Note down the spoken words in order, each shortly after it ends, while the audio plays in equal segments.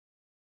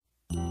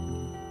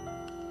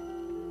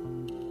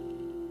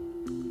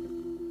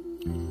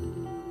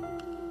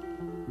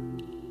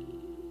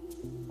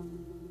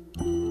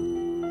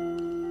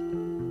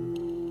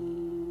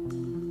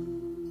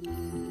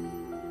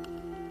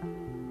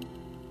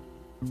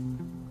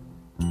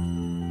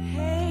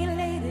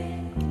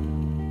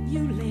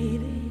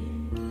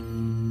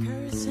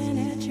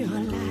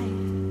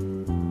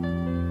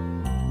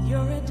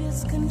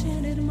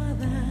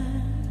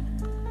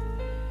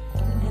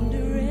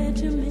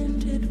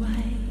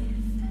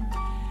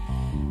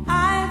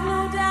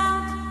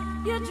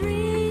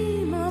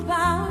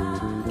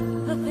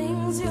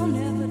you'll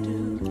never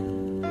do.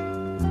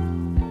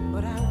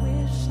 But I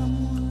wish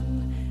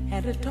someone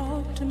had to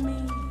talk to me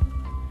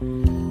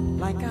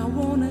like I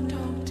wanna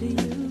talk to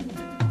you.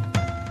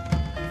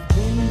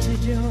 Been to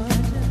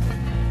Georgia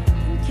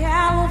and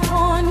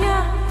California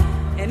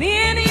and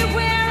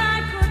anywhere I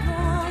could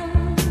run.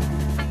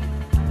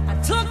 I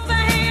took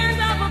the hand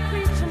of a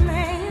preacher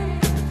man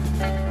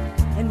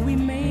and we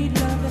made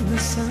love in the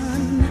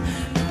sun.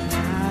 I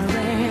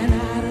ran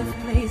out of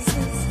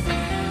places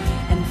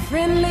and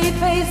friendly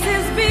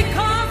faces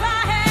because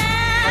I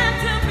had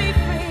to be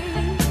free.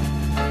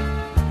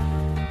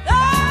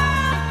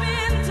 I've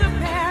been to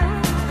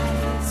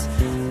paradise,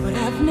 but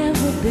I've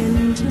never been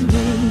to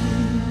me.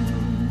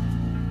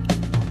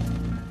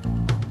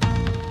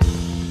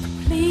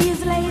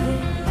 Please,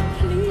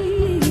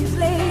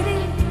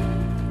 lady,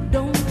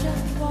 don't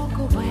just walk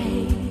away,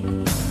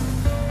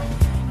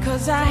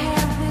 'cause I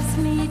have this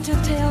need to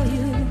tell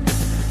you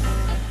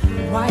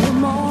why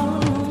I'm all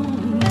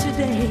alone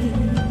today.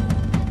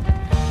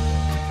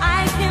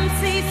 I can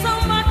see so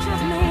much of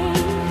me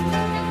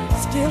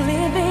still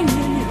living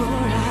in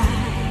your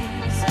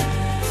eyes.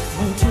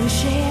 Want to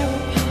share a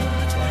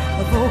part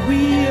of a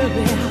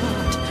weary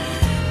heart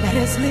that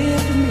has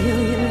lived a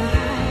million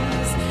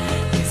lives.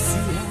 You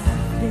see,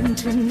 I've been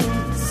to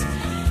Nice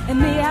and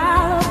the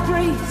Isle of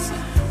Grace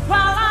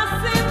while I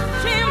sip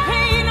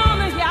champagne on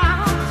a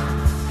yacht.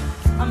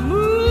 I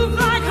move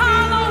like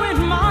Harlow in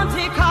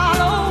Monte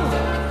Carlo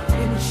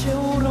and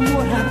showed them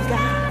what I've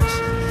got.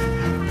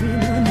 I've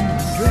been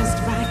dressed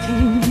by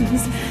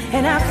kings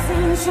and I've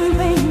seen some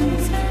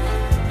things